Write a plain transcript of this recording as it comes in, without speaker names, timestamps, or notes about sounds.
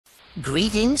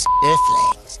Greetings,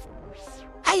 Earthlings.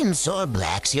 I am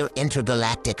Zorblax, your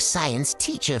intergalactic science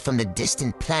teacher from the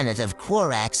distant planet of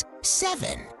Quarax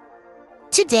 7.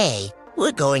 Today,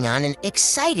 we're going on an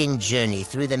exciting journey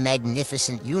through the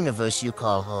magnificent universe you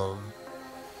call home.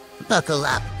 Buckle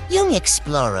up, young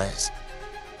explorers.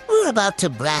 We're about to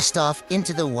blast off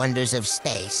into the wonders of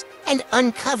space and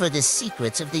uncover the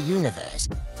secrets of the universe.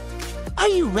 Are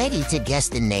you ready to guess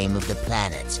the name of the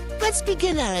planets? Let's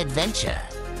begin our adventure.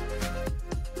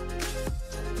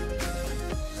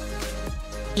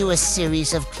 You a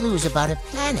series of clues about a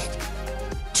planet.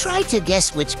 Try to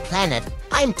guess which planet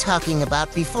I'm talking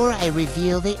about before I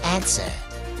reveal the answer.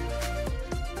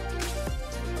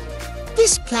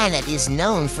 This planet is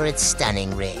known for its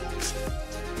stunning rings.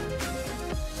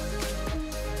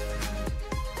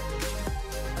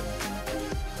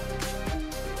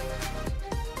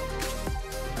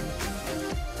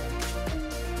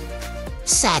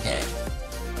 Saturn.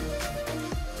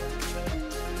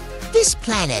 This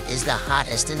planet is the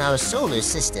hottest in our solar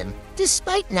system,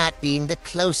 despite not being the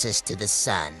closest to the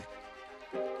sun.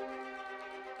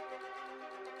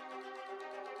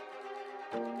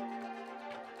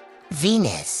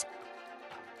 Venus.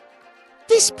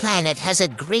 This planet has a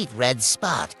great red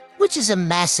spot, which is a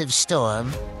massive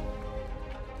storm.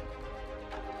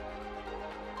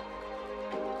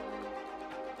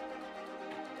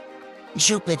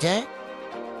 Jupiter.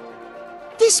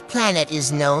 This planet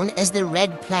is known as the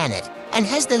Red Planet and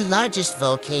has the largest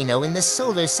volcano in the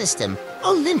solar system,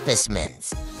 Olympus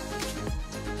Mons.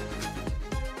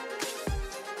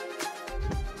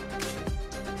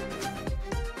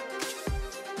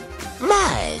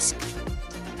 Mars.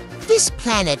 This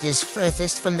planet is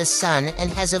furthest from the sun and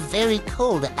has a very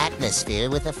cold atmosphere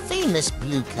with a famous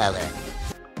blue color.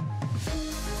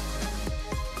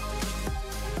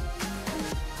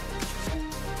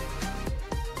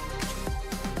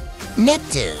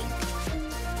 Neptune.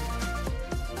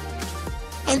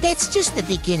 And that's just the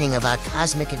beginning of our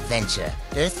cosmic adventure,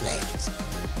 Earthlings.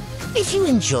 If you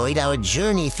enjoyed our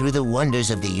journey through the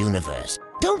wonders of the universe,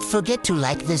 don't forget to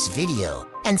like this video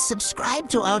and subscribe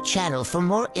to our channel for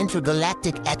more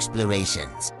intergalactic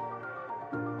explorations.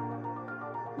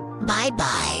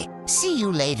 Bye-bye. See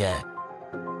you later.